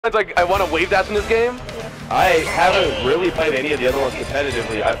like I want to wave dash in this game. I haven't really played any of the other ones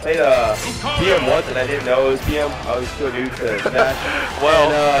competitively. I played PM once and I didn't know it was PM. I was still new to Smash.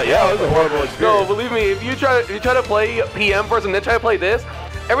 Well, and, yeah, it was a horrible experience. No, believe me, if you try to play PM first and then try to play this,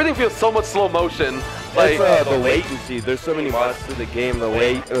 everything feels so much slow motion. Like the latency. There's so many mods to the game. The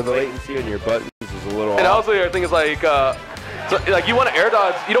latency on your buttons is a little. And off. also, I think it's like. So, like you want to air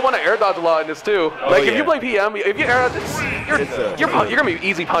dodge, you don't want to air dodge a lot in this too. Like if you play PM, if you air dodge, you're gonna be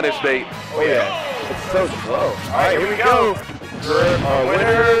easy punish bait. Oh yeah, it's so slow. All right, here we go.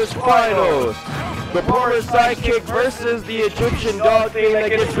 Winners finals. The poor sidekick versus the Egyptian dog thing that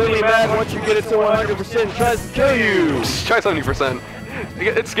gets really mad once you get it to 100% and tries to kill you. Try 70%.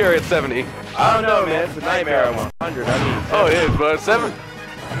 It's scary at 70. I don't know, man. It's a nightmare at 100. I mean. Oh, it is, but 7.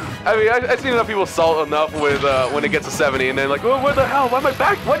 I mean, I've seen enough people salt enough with when it gets to 70, and then like, oh, what the hell? Why'd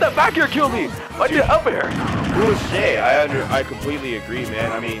that back here kill me? Why'd you up air? Touché. I completely agree,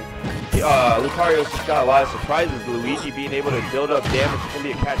 man. I mean, Lucario's just got a lot of surprises. Luigi being able to build up damage can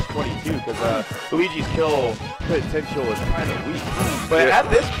be a catch-22 because Luigi's kill potential is kind of weak. But at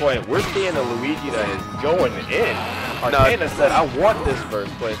this point, we're seeing a Luigi that is going in. Arcana said, I want this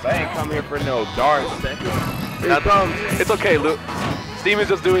first place. I ain't come here for no darn second. Here it comes. It's okay, Luke. Steam is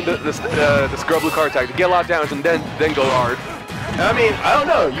just doing the scrub Lucario tactic, get a lot of damage and then go hard. I mean, I don't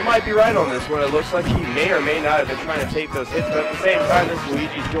know. You might be right on this one. It looks like he may or may not have been trying to take those hits, but at the same time, this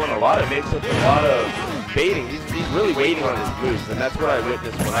Luigi's doing a lot of mix-ups, a lot of baiting. He's really waiting on his boost, and that's what I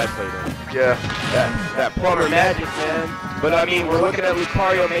witnessed when I played him. Yeah. That plumber magic, man. But I mean, we're looking at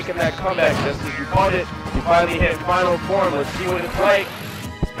Lucario making that comeback just as you called it. He finally hit final form. Let's see what it's like.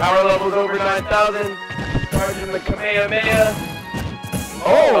 His power level's over 9,000. Charging the Kamehameha.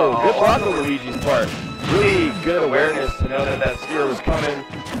 Oh, good block on Luigi's part. Really good awareness to know that that sphere was coming.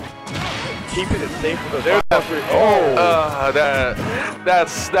 Keeping it safe for those that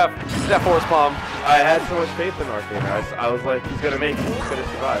force palm. I had so much faith in Arcana. I was like, he's gonna make it, he's gonna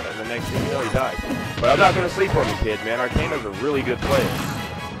survive, and the next thing you know, he dies. But I'm not gonna sleep on the kid, man. Arcana's a really good player.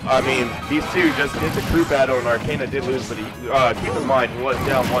 I mean, these two just did the crew battle, and Arcana did lose, but keep in mind, he was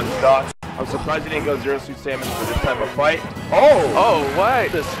down one stock. I'm surprised he didn't go Zero Suit Samus for this type of fight. Oh,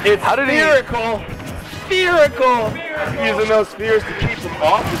 what? It's spherical. Spherical. Using those spheres to keep him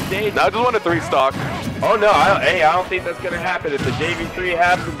off the stage. No, I just want a 3-stock. Oh no, I don't think that's gonna happen. If the JV3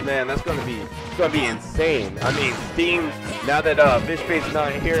 happens, man, that's gonna be insane. I mean, Steam, now that Fishbait's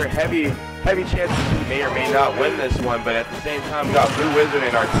not here, heavy chances he may or may not win this one, but at the same time, we got Blue Wizard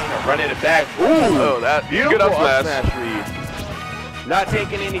and Arcana running it back. Ooh, that beautiful good up smash read. Not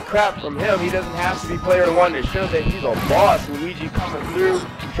taking any crap from him. He doesn't have to be player one to show that he's a boss. Luigi coming through,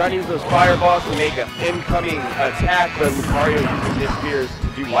 trying to use those fireballs to make an incoming attack, but Lucario using his spears to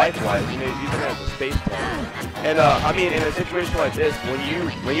do life-wise. You know, he's using it as a space tank. And I mean, in a situation like this,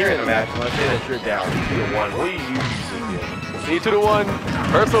 when you're in a match, let's say that you're down 2-1, what do you usually do?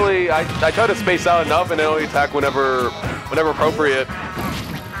 2-1. Personally, I try to space out enough and then only attack whenever appropriate.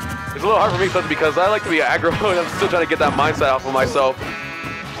 It's a little hard for me because I like to be aggro and I'm still trying to get that mindset off of myself.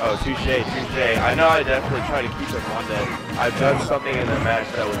 Oh, touché. I know I definitely try to keep him on that. I've done something in the match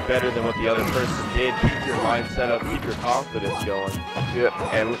that was better than what the other person did. Keep your mindset up, keep your confidence going. Yeah.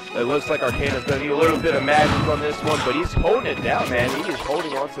 And it looks like Arcana's going to need a little bit of magic on this one, but he's holding it down, man. He is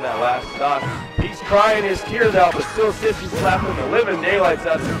holding on to that last stock. He's crying his tears out, but still sissy slapping the living daylights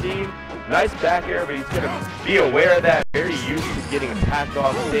out the team. Nice back air, but he's going to be aware of that. Very used to getting attacked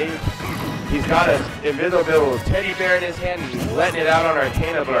off stage. He's got an invisible teddy bear in his hand, and he's letting it out on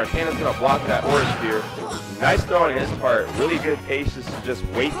Arcana, but Arcana's going to block that aura sphere. Nice throw on his part. Really good patience to just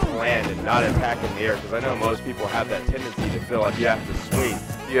wait to land and not attack in the air, because I know most people have that tendency to feel like you have to swing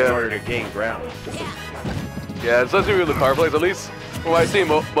in order to gain ground. Yeah, especially with Lucario plays, at least when I see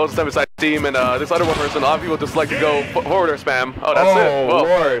most of the time besides Steam and this other one person, a lot of people just like to go forward or spam. Oh, that's it. Oh,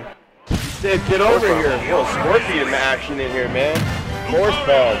 Lord. Sid, get over here. Yo, Scorpion action in here, man. Force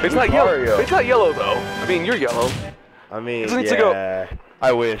ball. It's not yellow. It's not yellow though. I mean, you're yellow. I mean, yeah.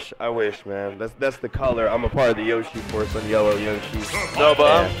 I wish, man. That's the color. I'm a part of the Yoshi Force on yellow Yoshi. No,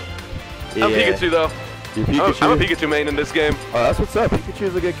 but I'm Pikachu though. You're Pikachu? I'm a Pikachu main in this game. Oh, that's what's up.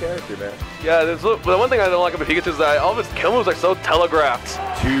 Pikachu's a good character, man. Yeah, but the one thing I don't like about Pikachu is that all of his kill moves are so telegraphed.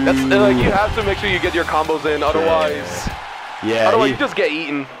 Like you have to make sure you get your combos in, otherwise. Yeah. Otherwise, you just get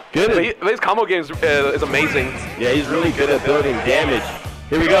eaten. Good. But his combo game is amazing. Yeah, he's really good at building damage.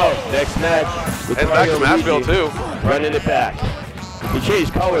 Here we go. Next match. And back to Smashville too. Running it back. He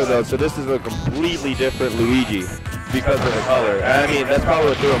changed color though, so this is a completely different Luigi because of the color. I mean, that's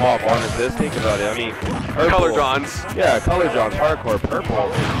probably what threw him off, honestly. Let's think about it. I mean, purple, color Johns. Yeah, color Johns, hardcore.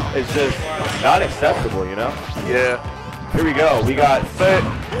 Purple is just not acceptable, you know? Yeah. Here we go. We got. But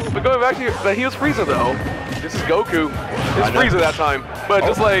but he was Frieza though. This is Goku. It's Frieza that time. But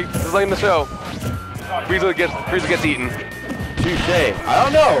just like in the show, Frieza gets eaten. Touché. I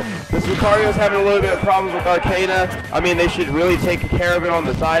don't know. This Lucario's having a little bit of problems with Arcana. I mean, they should really take care of it on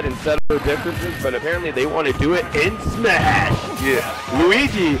the side and settle the differences, but apparently they want to do it in Smash. Yeah.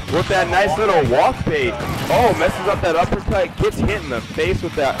 Luigi with that nice little walk bait. Oh, messes up that uppercut, gets hit in the face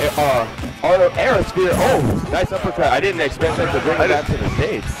with that Aerosphere. Oh, nice uppercut. I didn't expect that to bring that to the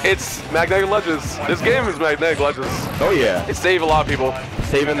stage. It's Magnetic Ledges. This game is Magnetic Ledges. Oh, yeah. It saved a lot of people.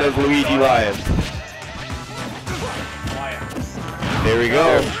 Saving those Luigi lives. There we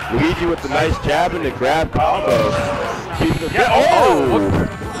go. Luigi with the nice jab and the grab combo.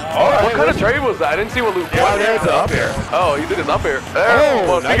 What kind of trade was that? I didn't see what Lucario. Oh, there's the up air. Oh, he did his up air.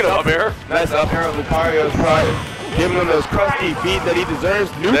 Oh, speaking of up air. Nice up air of Lucario's trying. Giving him those crusty feet that he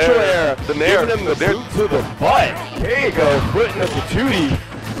deserves. Neutral air. Giving him the boot to the butt. There you go. Putting up the tootie.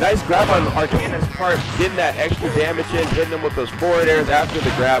 Nice grab on Arcana's part. Getting that extra damage in. Hitting him with those forward airs after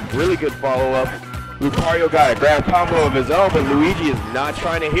the grab. Really good follow-up. Lucario got a grab combo of his own, but Luigi is not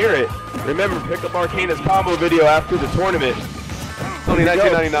trying to hear it. Remember, pick up Arcana's combo video after the tournament. It's only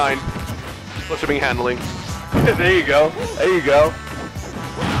 $19.99. Plus shipping handling. There you go. There you go.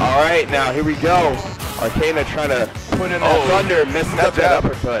 All right, now here we go. Arcana trying to put in that thunder, missing up that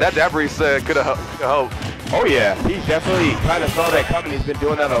uppercut. That debris could have helped. Oh yeah, he definitely kind of saw that coming. He's been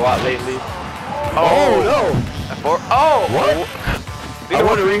doing that a lot lately. Oh no! What? I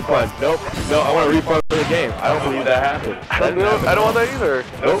want a refund. Nope. No, I want a refund for the game. I don't believe that happened. I don't want that either.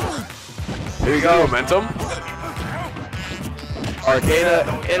 Nope. Here we go. Momentum. Arcana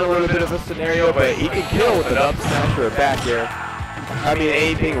in a little bit of a scenario, but he can kill with an up smash or a back air. I mean,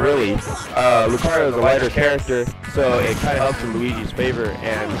 anything really. Lucario is a lighter character, so it kind of helps in Luigi's favor.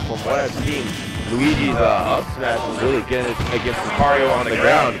 And from what I've seen, Luigi's up smash is really good against Lucario on the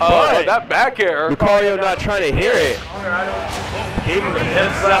ground. Oh, that back air. Lucario not trying to hear it. Gave him the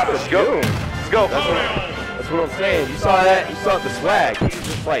head slap. Let's go. Let's go. That's what I'm saying. You saw that? You saw the swag. He was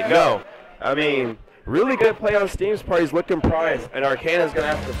just like, no. I mean, really good play on Steam's part. He's looking primed, and Arcana's going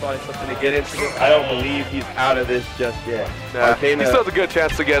to have to find something to get into. I don't believe he's out of this just yet. Nah, Arcana, he still has a good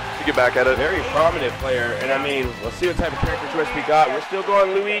chance to get back at it. Very prominent player, and I mean, let's see what type of character choice we got. We're still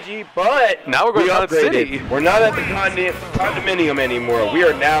going Luigi, but now we're going to Town City. We're not at the condominium anymore. We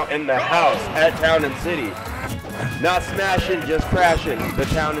are now in the house at Town and City. Not smashing, just crashing the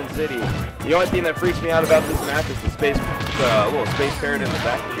Town and City. The only thing that freaks me out about this map is the little space parrot in the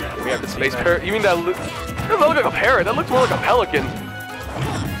back. We have the space parrot. You mean that doesn't look like a parrot? That looks more like a pelican.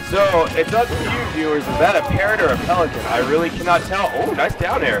 So it's up to you, viewers. Is that a parrot or a pelican? I really cannot tell. Oh, nice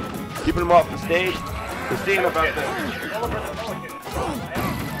down air. Keeping him off the stage. We're seeing about the.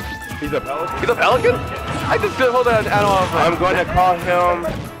 He's a pelican. He's a pelican? I just didn't hold that animal off. I'm going to call him.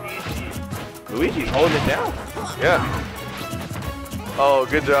 Luigi's holding it down. Yeah. Oh,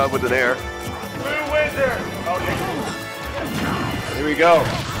 good job with an air. Here we go.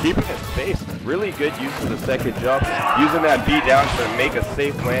 Keeping it safe. Really good use of the second jump. Using that beat down to make a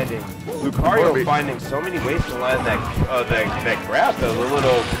safe landing. Lucario finding so many ways to land that grab, the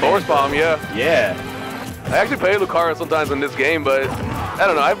little force bomb, yeah. Yeah. I actually play Lucario sometimes in this game, but I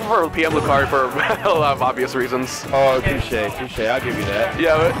don't know. I prefer PM Lucario for a lot of obvious reasons. Oh, touche. I'll give you that.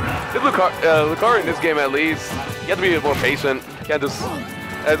 Yeah, but Lucario in this game at least, you have to be more patient. You can't just,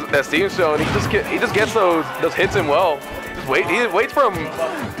 as Steve's showing, he just gets those hits in well. Just wait. He waits for him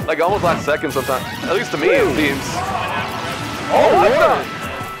like almost last second sometimes. At least to me, it seems. Oh, Lord.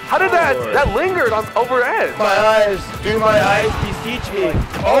 How did that lingered on overhead? My eyes beseech me.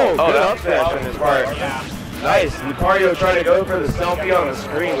 Oh, good up smash on his part. Nice. Lucario trying to go for the selfie on the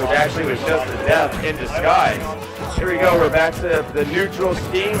screen, which actually was just a death in disguise. Here we go. We're back to the neutral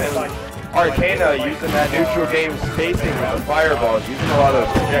Steam and Arcana using that neutral game spacing with the fireballs, using a lot of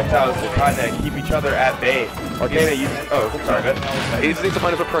projectiles to kind of keep each other at bay. Arcana using. Oh, sorry, man. He just needs to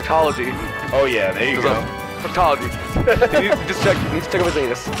find us a proctology. Oh yeah, there you go. Proctology. He needs to check up his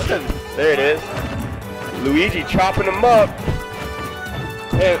anus. There it is. Luigi chopping him up.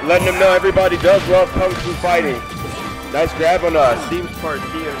 Hey, letting him know everybody does love Kung Fu fighting. Nice grab on Steam's part,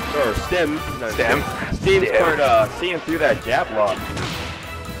 Steam's part, seeing through that jab lock.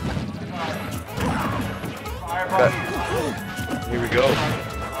 Here we go.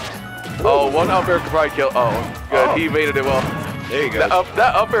 Oh, one up air could probably kill. Oh, good. He evaded it well. There you go. That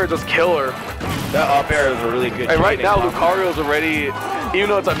up air is just killer. That up air is a really good. And right now, Lucario's already, even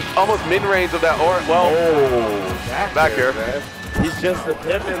though it's almost mid-range of that orange. Well, back air. Man. He's just a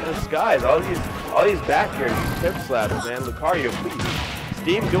pimp in disguise. All these back airs, pimp slaps, man. Lucario, please.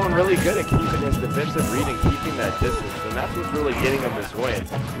 Steam doing really good at keeping his defensive read and keeping that distance. So and that's what's really getting him this win.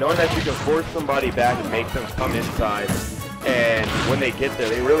 Knowing that you can force somebody back and make them come inside, and when they get there,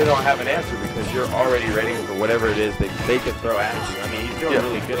 they really don't have an answer because you're already ready for whatever it is that they can throw at you. I mean, he's doing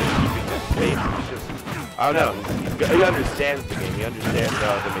really good at keeping this space. He's just, I don't know, he understands the game. He understands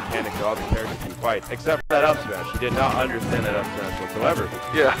the mechanics of all the characters he fights, except for that up smash. He did not understand that up smash whatsoever.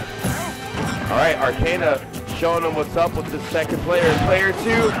 Yeah. All right, Arcana showing him what's up with the second player. Player 2,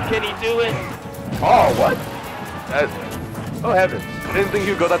 can he do it? Oh, what? Oh, heavens. I didn't think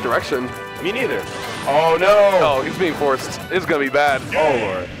he would go that direction. Me neither. Oh, no. Oh, he's being forced. It's going to be bad. Oh,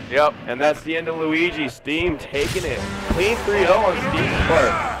 Lord. Yep. And that's the end of Luigi. Steam taking it. Clean 3-0 on Steam's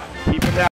part. Keeping that